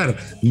continuar.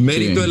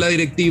 Mérito de la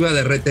directiva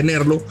de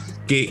retenerlo,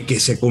 que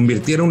se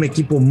convirtiera en un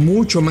equipo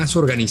mucho más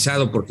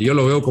organizado, porque yo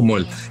lo veo como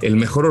el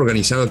mejor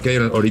organizado que hay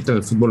ahorita en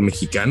el fútbol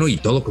mexicano, y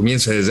todo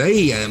comienza desde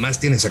ahí. Y además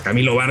tienes a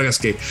Camilo Vargas,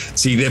 que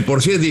si de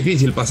por sí es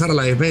difícil pasar a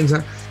la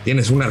defensa,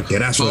 tienes un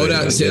arquerazo.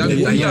 Ahora se dan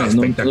cuenta,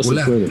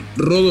 espectacular.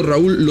 Rodo,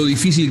 Raúl, lo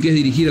difícil que es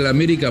dirigir al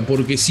América,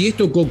 porque si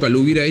esto Coca lo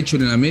hubiera hecho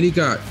en el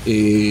América,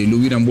 lo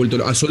hubieran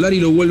vuelto a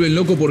Solari, lo vuelven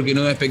loco porque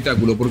no da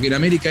espectáculo, porque en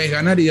América es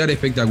ganar y dar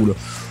espectáculo.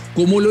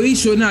 Como lo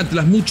hizo en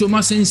Atlas, mucho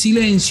más en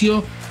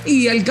silencio,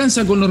 y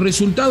alcanza con los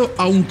resultados,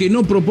 aunque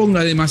no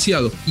proponga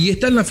demasiado, y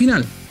está en la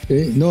final.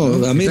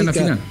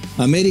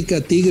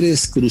 América,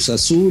 Tigres, Cruz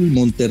Azul,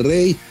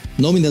 Monterrey,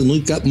 nóminas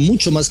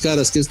mucho más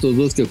caras que estos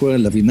dos que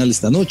juegan la final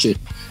esta noche.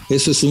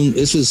 Eso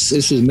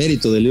es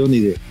mérito de León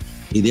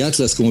y de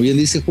Atlas. Como bien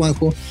dice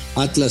Juanjo,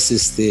 Atlas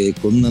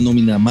con una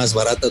nómina más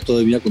barata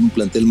todavía, con un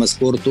plantel más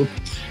corto,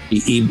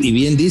 y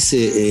bien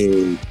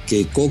dice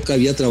que Coca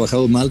había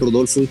trabajado mal,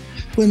 Rodolfo.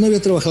 Pues no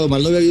había trabajado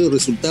mal, no había habido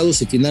resultados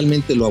y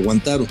finalmente lo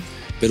aguantaron.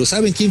 Pero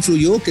 ¿saben qué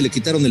influyó? Que le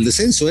quitaron el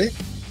descenso,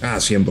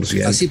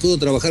 100%. Así pudo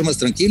trabajar más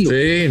tranquilo.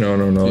 Sí, no.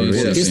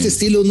 Porque este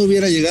estilo no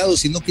hubiera llegado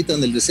si no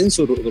quitan el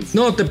descenso, Rodolfo.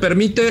 No, te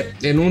permite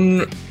en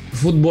un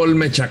fútbol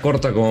mecha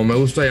corta, como me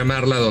gusta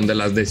llamarla, donde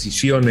las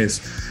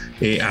decisiones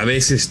a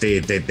veces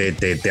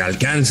te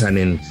alcanzan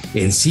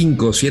en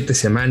 5 o 7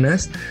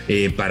 semanas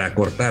para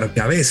cortar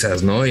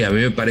cabezas, ¿no? Y a mí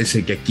me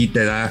parece que aquí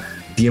te da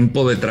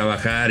tiempo de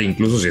trabajar,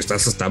 incluso si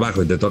estás hasta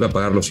abajo y te toca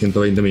pagar los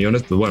 120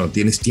 millones, pues bueno,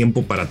 tienes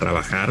tiempo para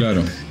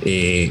trabajar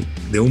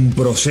de un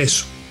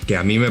proceso, que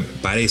a mí me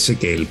parece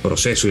que el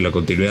proceso y la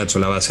continuidad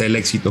son la base del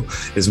éxito.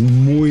 Es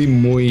muy,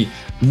 muy,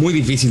 muy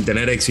difícil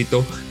tener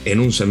éxito en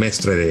un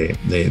semestre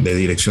de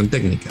dirección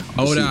técnica.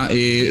 Ahora,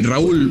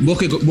 Raúl, vos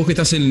que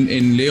estás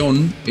en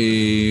León,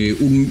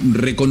 un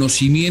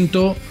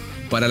reconocimiento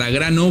para la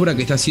gran obra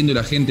que está haciendo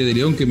la gente de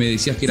León, que me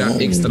decías que era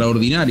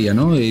extraordinaria,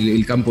 ¿no?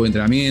 El campo de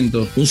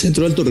entrenamiento. Un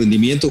centro de alto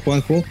rendimiento,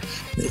 Juanjo.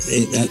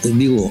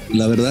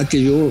 La verdad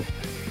que yo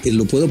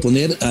lo puedo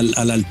poner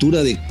a la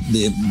altura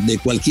de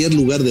cualquier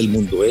lugar del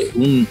mundo.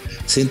 Un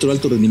centro de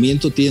alto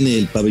rendimiento, tiene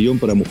el pabellón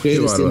para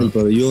mujeres, tiene el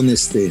pabellón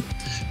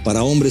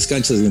para hombres,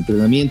 canchas de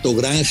entrenamiento,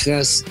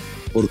 granjas,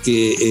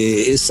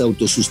 porque es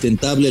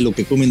autosustentable, lo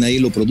que comen ahí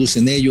lo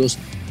producen ellos.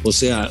 O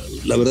sea,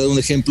 la verdad, un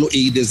ejemplo.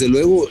 Y desde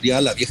luego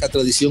ya la vieja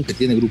tradición que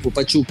tiene Grupo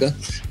Pachuca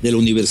de la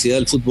Universidad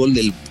del Fútbol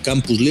del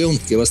Campus León,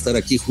 que va a estar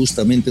aquí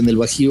justamente en el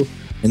Bajío,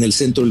 en el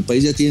centro del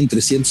país. Ya tienen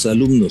 300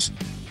 alumnos.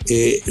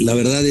 La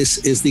verdad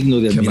es digno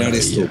de admirar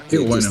esto que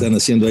están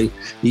haciendo ahí.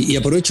 Y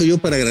aprovecho yo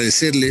para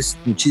agradecerles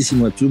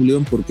muchísimo al Club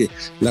León, porque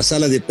la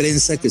sala de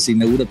prensa que se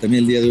inaugura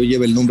también el día de hoy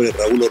lleva el nombre de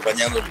Raúl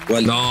Orbañano, el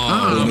cual...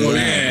 muy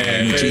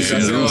bien.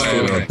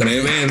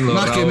 Tremendo.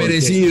 Más Raúl, que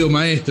merecido,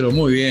 maestro.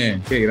 Muy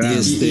bien. Qué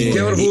grande. Y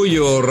qué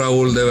orgullo,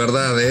 Raúl, de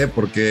verdad,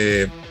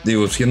 porque,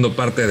 siendo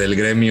parte del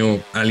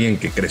gremio, alguien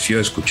que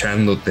creció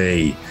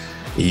escuchándote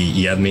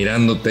y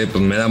admirándote,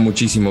 pues me da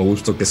muchísimo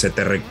gusto que se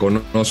te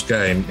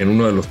reconozca en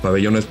uno de los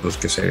pabellones, pues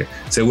que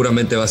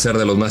seguramente va a ser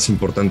de los más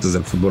importantes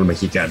del fútbol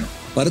mexicano.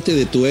 Parte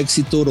de tu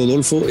éxito,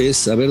 Rodolfo,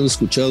 es haber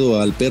escuchado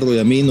al perro y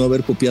a mí, no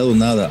haber copiado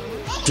nada.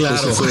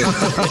 Claro,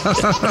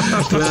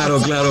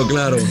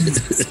 claro.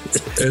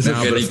 Eso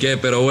no, que ni qué,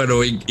 pero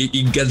bueno,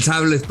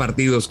 incansables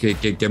partidos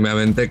que me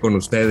aventé con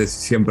ustedes,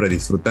 siempre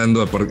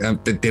disfrutando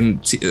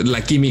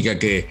la química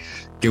que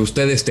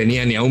ustedes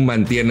tenían y aún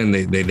mantienen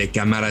de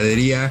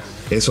camaradería.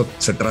 Eso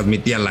se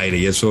transmitía al aire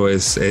y eso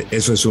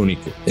es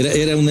único.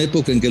 Era una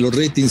época en que los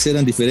ratings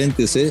eran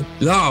diferentes, ¿eh?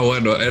 No,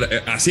 bueno, era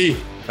así.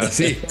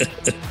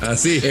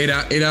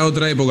 Era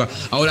otra época.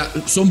 Ahora,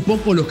 son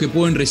pocos los que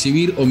pueden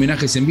recibir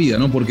homenajes en vida,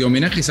 ¿no? Porque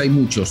homenajes hay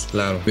muchos.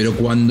 Claro. Pero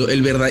cuando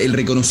el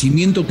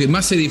reconocimiento que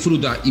más se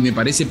disfruta, y me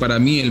parece para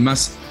mí el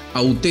más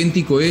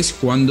auténtico, es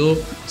cuando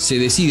se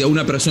decide a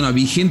una persona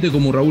vigente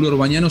como Raúl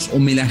Orbañanos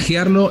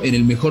homenajearlo en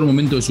el mejor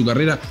momento de su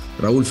carrera.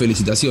 Raúl,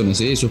 felicitaciones,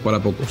 eso es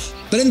para pocos.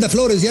 Brenda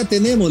Flores, ya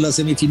tenemos las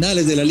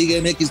semifinales de la Liga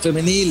MX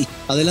Femenil.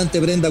 Adelante,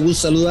 Brenda,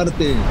 gusto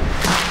saludarte.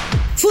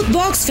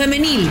 Footbox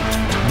Femenil.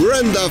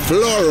 Brenda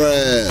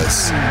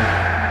Flores.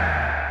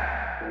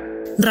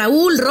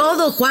 Raúl,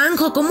 Rodo,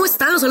 Juanjo, ¿cómo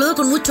están? Los saludo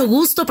con mucho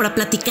gusto para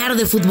platicar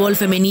de fútbol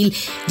femenil.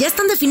 Ya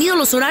están definidos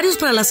los horarios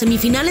para las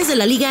semifinales de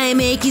la Liga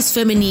MX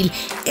Femenil.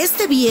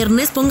 Este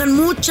viernes, pongan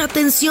mucha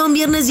atención,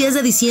 viernes 10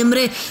 de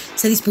diciembre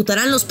se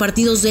disputarán los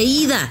partidos de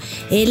ida.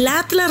 El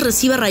Atlas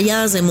recibe a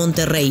Rayadas de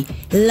Monterrey.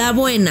 La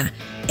buena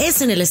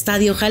es en el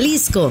Estadio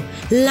Jalisco.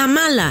 La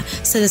mala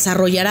se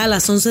desarrollará a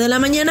las 11 de la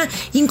mañana.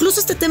 Incluso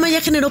este tema ya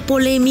generó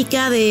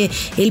polémica de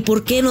el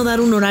por qué no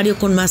dar un horario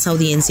con más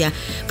audiencia.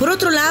 Por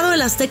otro lado,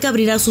 el Azteca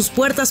abrirá sus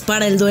puertas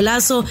para el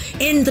duelazo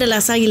entre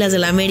las Águilas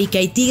del la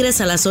América y Tigres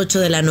a las 8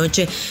 de la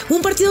noche.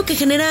 Un partido que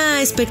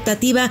genera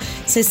expectativa.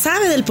 Se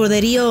sabe del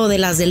poderío de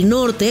las del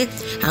norte,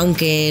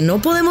 aunque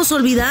no podemos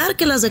olvidar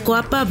que las de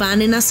Coapa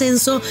van en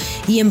ascenso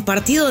y en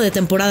partido de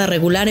temporada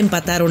regular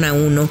empataron a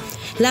 1.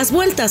 Las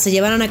vueltas se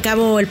llevarán a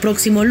cabo el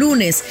próximo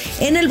lunes.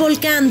 En el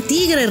Volcán,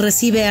 Tigre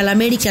recibe al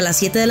América a las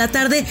 7 de la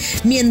tarde,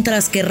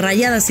 mientras que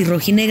Rayadas y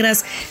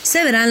Rojinegras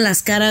se verán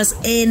las caras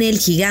en el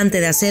Gigante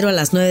de Acero a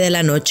las 9 de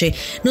la noche.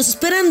 Nos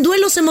esperan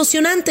duelos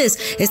emocionantes.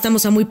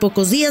 Estamos a muy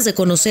pocos días de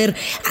conocer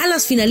a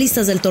las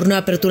finalistas del Torneo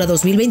Apertura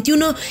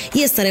 2021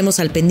 y estaremos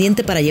al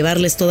pendiente para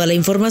llevarles toda la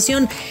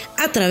información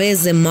a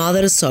través de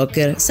Mother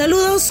Soccer.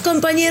 Saludos,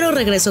 compañeros.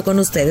 Regreso con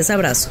ustedes.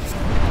 Abrazo.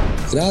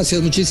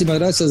 Gracias, muchísimas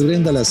gracias,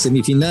 Brenda. Las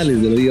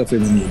semifinales de la Liga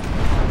Femenil.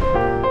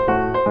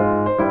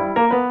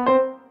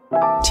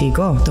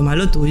 Chico, toma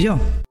lo tuyo.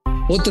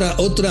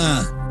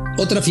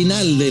 Otra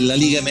final de la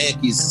Liga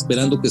MX,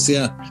 esperando que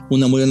sea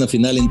una muy buena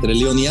final entre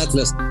León y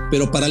Atlas,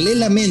 pero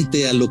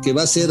paralelamente a lo que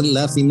va a ser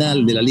la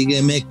final de la Liga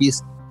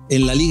MX,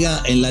 en la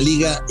liga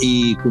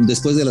y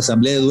después de la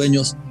asamblea de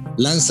dueños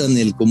lanzan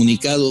el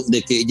comunicado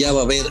de que ya va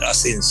a haber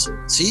ascenso.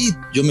 Sí,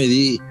 yo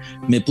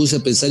me puse a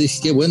pensar y dije,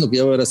 qué bueno que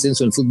ya va a haber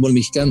ascenso en el fútbol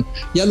mexicano.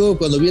 Ya luego,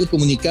 cuando vi el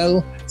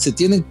comunicado, se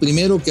tienen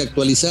primero que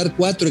actualizar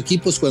 4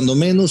 equipos, cuando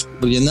menos,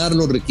 llenar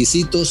los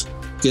requisitos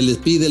que les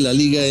pide la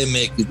Liga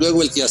MX.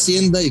 Luego, el que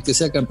ascienda y que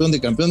sea campeón de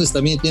campeones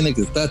también tiene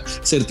que estar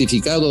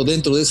certificado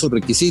dentro de esos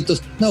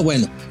requisitos. No,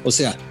 bueno, o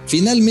sea,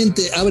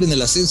 finalmente abren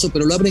el ascenso,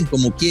 pero lo abren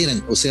como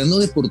quieran, o sea, no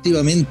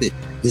deportivamente.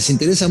 Les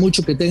interesa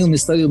mucho que tenga un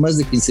estadio más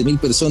de 15,000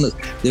 personas.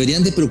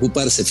 Deberían de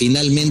preocuparse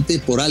finalmente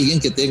por alguien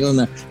que tenga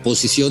una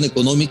posición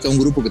económica, un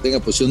grupo que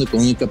tenga posición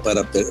económica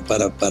para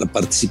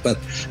participar.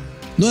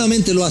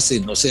 Nuevamente lo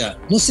hacen, o sea,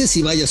 no sé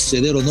si vaya a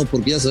suceder o no,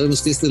 porque ya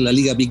sabemos que esta es la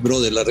Liga Big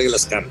Brother, las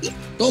reglas cambian.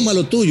 Toma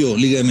lo tuyo,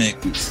 Liga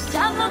MX.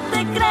 Ya no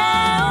te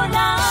creo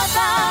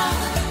nada,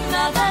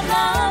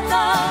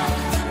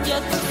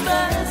 ya tus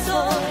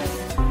besos.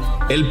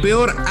 El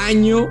peor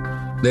año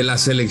de la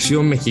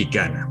selección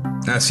mexicana.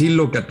 Así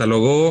lo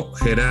catalogó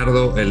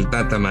Gerardo el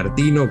Tata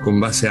Martino con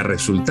base a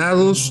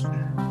resultados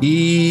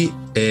y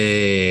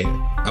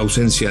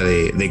ausencia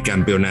de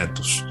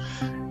campeonatos.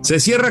 Se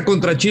cierra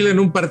contra Chile en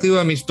un partido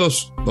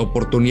amistoso,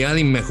 oportunidad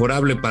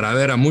inmejorable para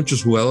ver a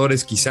muchos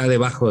jugadores quizá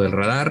debajo del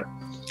radar,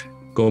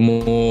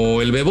 como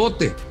el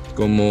Bebote,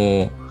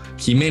 como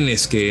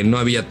Jiménez, que no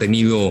había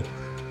tenido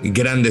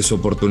grandes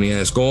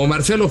oportunidades, como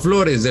Marcelo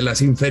Flores de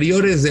las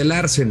inferiores del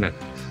Arsenal,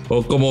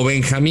 o como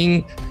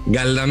Benjamín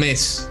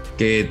Galdamés,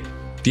 que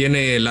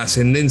tiene la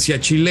ascendencia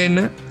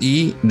chilena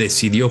y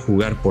decidió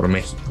jugar por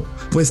México.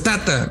 Pues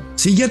Tata,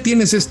 si ya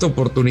tienes esta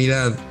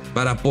oportunidad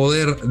para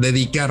poder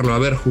dedicarlo a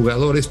ver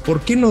jugadores,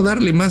 ¿por qué no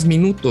darle más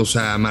minutos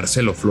a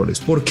Marcelo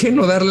Flores? ¿Por qué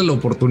no darle la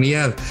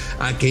oportunidad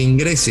a que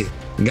ingrese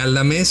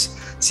Galdamés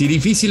si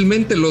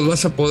difícilmente los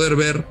vas a poder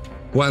ver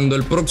cuando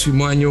el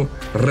próximo año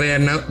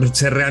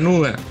se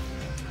reanuda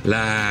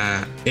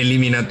la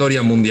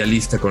eliminatoria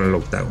mundialista con el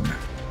octágono?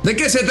 ¿De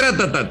qué se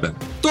trata, Tata?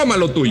 Toma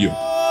lo tuyo.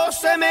 No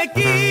se me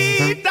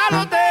quita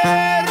lo terco,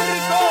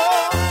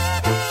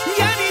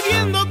 ya ni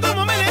viendo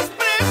cómo me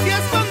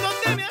desprecias cuando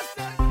te me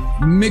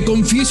acercas. Me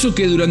confieso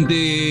que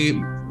durante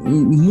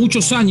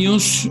muchos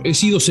años he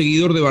sido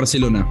seguidor de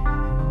Barcelona.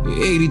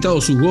 He gritado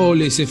sus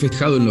goles, he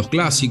festejado en los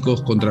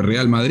clásicos contra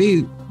Real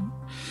Madrid.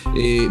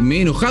 me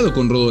he enojado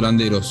con Rodo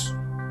Landeros,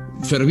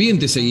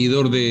 ferviente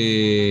seguidor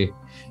de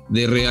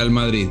Real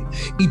Madrid.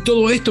 Y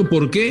todo esto,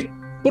 ¿por qué?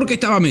 Porque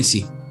estaba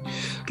Messi.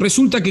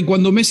 Resulta que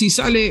cuando Messi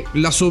sale,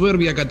 la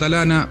soberbia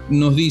catalana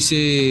nos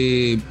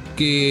dice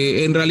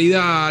que en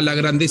realidad la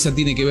grandeza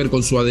tiene que ver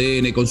con su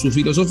ADN, con su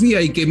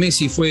filosofía, y que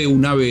Messi fue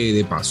un ave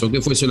de paso,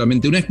 que fue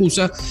solamente una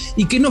excusa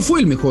y que no fue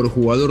el mejor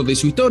jugador de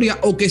su historia,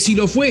 o que si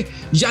lo fue,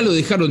 ya lo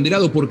dejaron de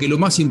lado porque lo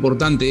más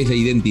importante es la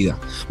identidad.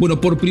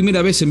 Bueno, por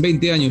primera vez en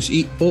 20 años,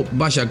 y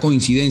vaya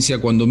coincidencia,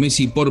 cuando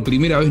Messi por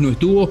primera vez no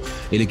estuvo,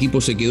 el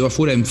equipo se quedó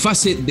afuera en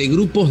fase de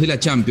grupos de la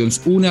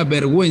Champions. Una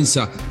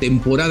vergüenza,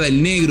 temporada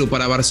el negro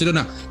para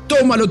Barcelona.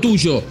 Toma lo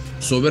tuyo,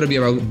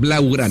 soberbia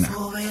blaugrana.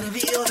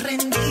 Soberbio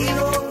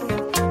rendido,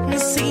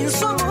 sin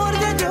su amor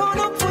ya yo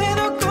no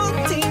puedo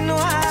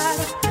continuar.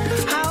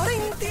 Ahora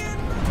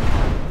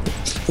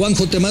entiendo.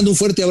 Juanjo, te mando un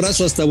fuerte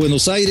abrazo hasta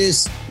Buenos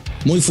Aires.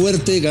 Muy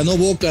fuerte, ganó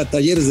Boca,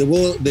 Talleres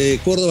de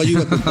Córdoba, yo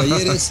iba con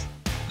Talleres.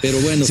 Pero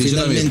bueno, sí,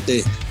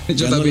 finalmente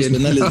yo ganó también. los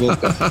penales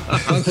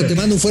Boca. Juanjo, te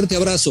mando un fuerte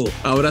abrazo.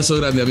 Abrazo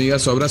grande,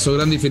 amigazo, abrazo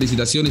grande y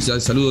felicitaciones.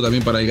 Y saludo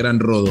también para el gran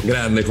Rodo.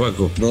 Grande,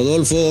 Juanjo.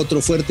 Rodolfo,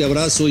 otro fuerte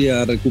abrazo y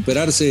a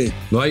recuperarse.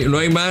 No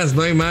hay más.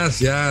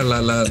 Ya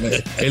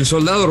el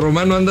soldado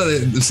romano anda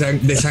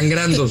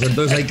desangrándose,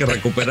 entonces hay que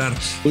recuperar.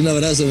 Un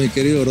abrazo, mi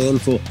querido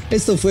Rodolfo.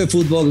 Esto fue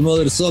Fútbol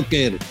Modern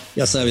Soccer.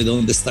 Ya sabe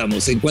dónde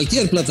estamos, en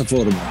cualquier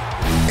plataforma.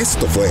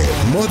 Esto fue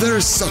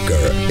Mother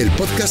Soccer, el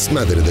podcast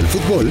madre del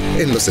fútbol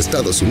en los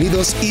Estados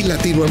Unidos y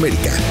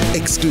Latinoamérica,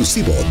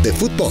 exclusivo de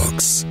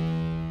Footbox.